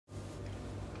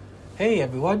Hey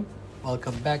everyone,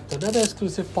 welcome back to another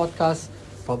exclusive podcast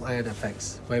from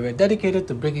INFX, where we're dedicated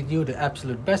to bringing you the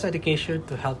absolute best education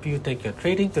to help you take your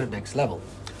trading to the next level.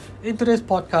 In today's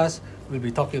podcast, we'll be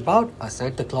talking about a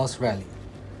Santa Claus rally.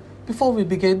 Before we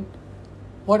begin,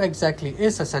 what exactly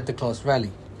is a Santa Claus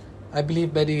rally? I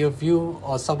believe many of you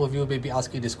or some of you may be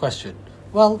asking this question.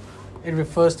 Well, it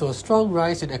refers to a strong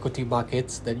rise in equity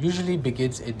markets that usually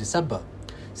begins in December,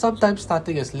 sometimes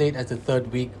starting as late as the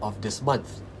third week of this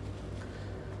month.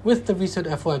 With the recent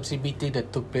FOMC meeting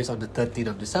that took place on the 13th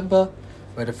of December,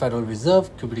 where the Federal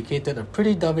Reserve communicated a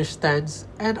pretty dovish stance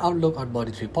and outlook on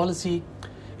monetary policy,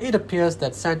 it appears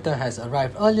that Santa has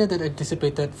arrived earlier than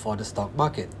anticipated for the stock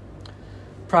market.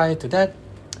 Prior to that,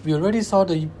 we already saw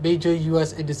the major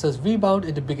US indices rebound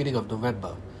in the beginning of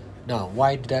November. Now,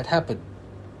 why did that happen?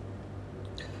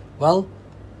 Well,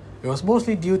 it was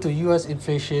mostly due to US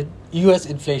inflation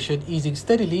easing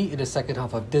steadily in the second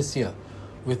half of this year,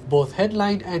 with both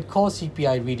headline and core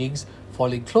CPI readings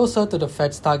falling closer to the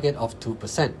Fed's target of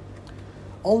 2%.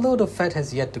 Although the Fed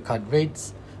has yet to cut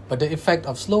rates, but the effect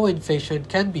of slower inflation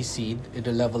can be seen in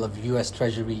the level of US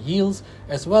Treasury yields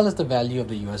as well as the value of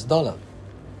the US dollar.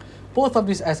 Both of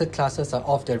these asset classes are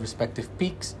off their respective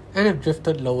peaks and have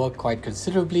drifted lower quite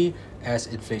considerably as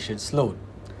inflation slowed.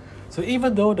 So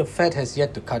even though the Fed has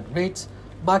yet to cut rates,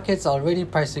 markets are already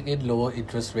pricing in lower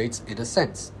interest rates in a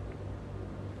sense.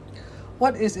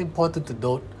 What is important to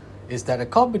note is that a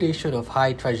combination of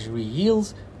high treasury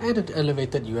yields and an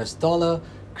elevated US dollar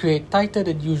create tighter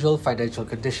than usual financial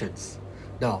conditions.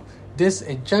 Now, this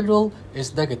in general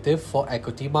is negative for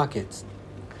equity markets.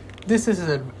 This is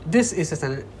an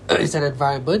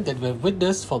environment that we have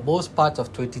witnessed for most parts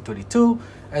of 2022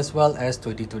 as well as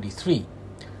 2023.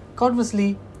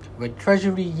 Conversely, when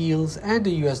treasury yields and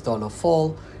the US dollar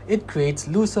fall, it creates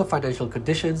looser financial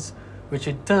conditions, which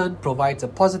in turn provides a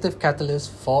positive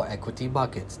catalyst for equity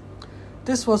markets.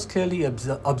 This was clearly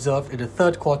observed in the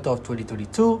third quarter of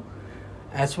 2022,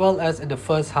 as well as in the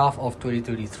first half of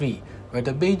 2023, where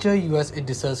the major US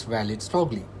indices rallied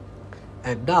strongly.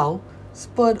 And now,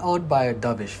 spurred on by a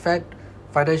dovish Fed,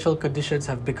 financial conditions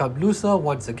have become looser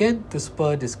once again to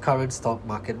spur this current stock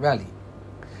market rally.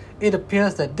 It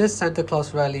appears that this Santa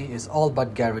Claus rally is all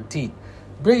but guaranteed,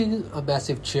 bringing a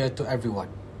massive cheer to everyone.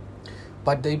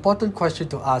 But the important question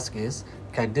to ask is,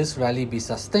 can this rally be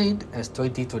sustained as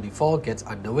 2024 gets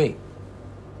underway?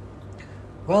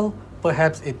 Well,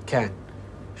 perhaps it can.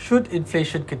 Should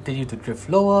inflation continue to drift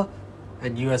lower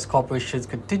and US corporations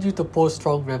continue to post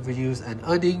strong revenues and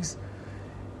earnings,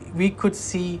 we could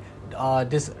see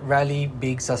this rally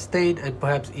being sustained and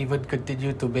perhaps even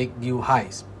continue to make new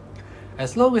highs.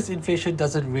 As long as inflation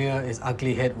doesn't rear its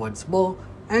ugly head once more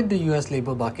and the US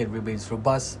labor market remains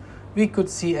robust, we could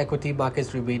see equity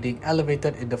markets remaining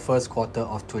elevated in the first quarter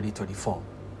of 2024.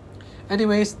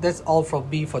 Anyways, that's all from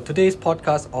me for today's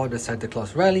podcast on the Santa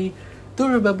Claus rally. Do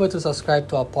remember to subscribe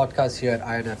to our podcast here at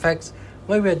INFX,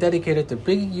 where we are dedicated to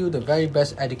bringing you the very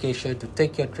best education to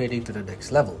take your trading to the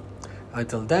next level.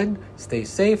 Until then, stay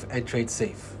safe and trade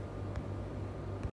safe.